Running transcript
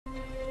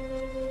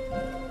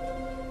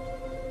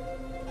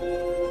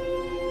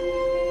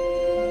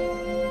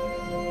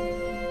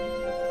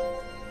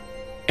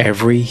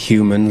Every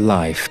human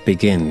life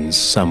begins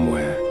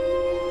somewhere.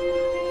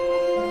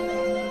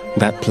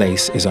 That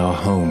place is our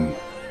home,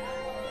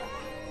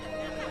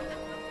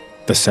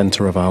 the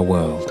center of our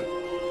world.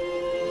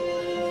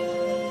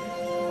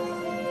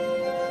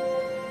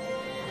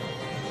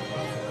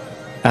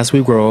 As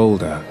we grow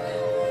older,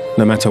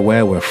 no matter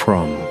where we're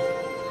from,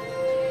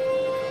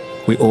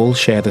 we all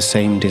share the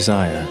same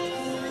desire: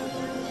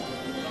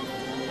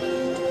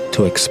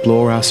 to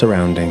explore our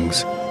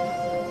surroundings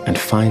and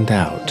find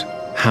out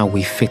how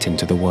we fit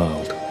into the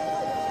world.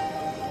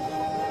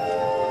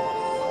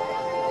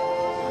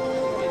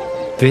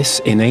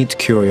 This innate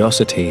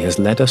curiosity has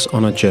led us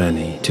on a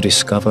journey to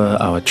discover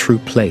our true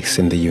place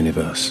in the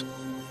universe.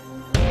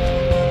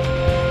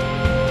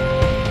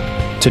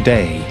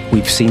 Today,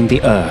 we've seen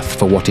the Earth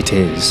for what it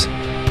is.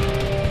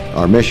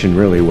 Our mission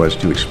really was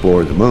to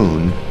explore the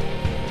moon,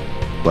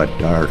 but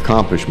our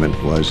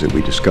accomplishment was that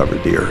we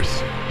discovered the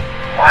Earth.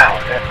 Wow,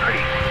 is that pretty?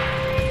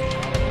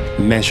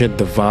 Measured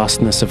the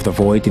vastness of the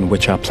void in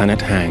which our planet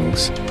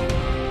hangs.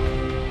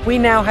 We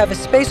now have a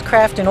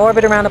spacecraft in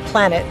orbit around a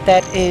planet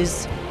that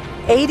is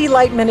 80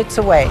 light minutes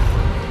away.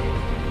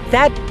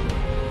 That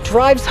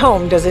drives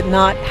home, does it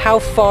not, how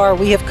far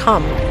we have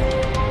come?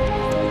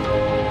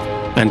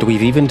 And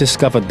we've even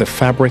discovered the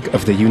fabric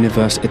of the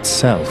universe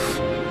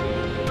itself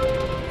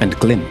and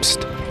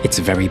glimpsed its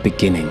very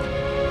beginning.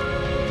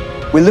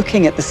 We're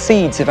looking at the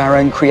seeds of our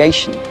own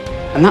creation,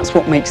 and that's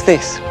what makes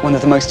this one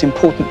of the most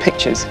important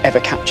pictures ever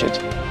captured.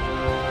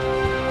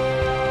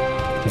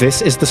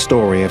 This is the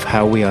story of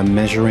how we are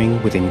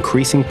measuring with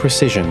increasing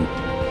precision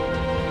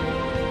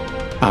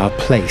our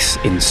place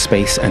in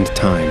space and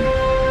time.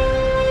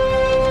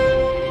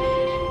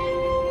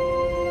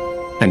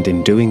 And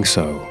in doing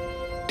so,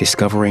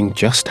 discovering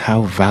just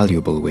how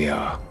valuable we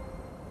are.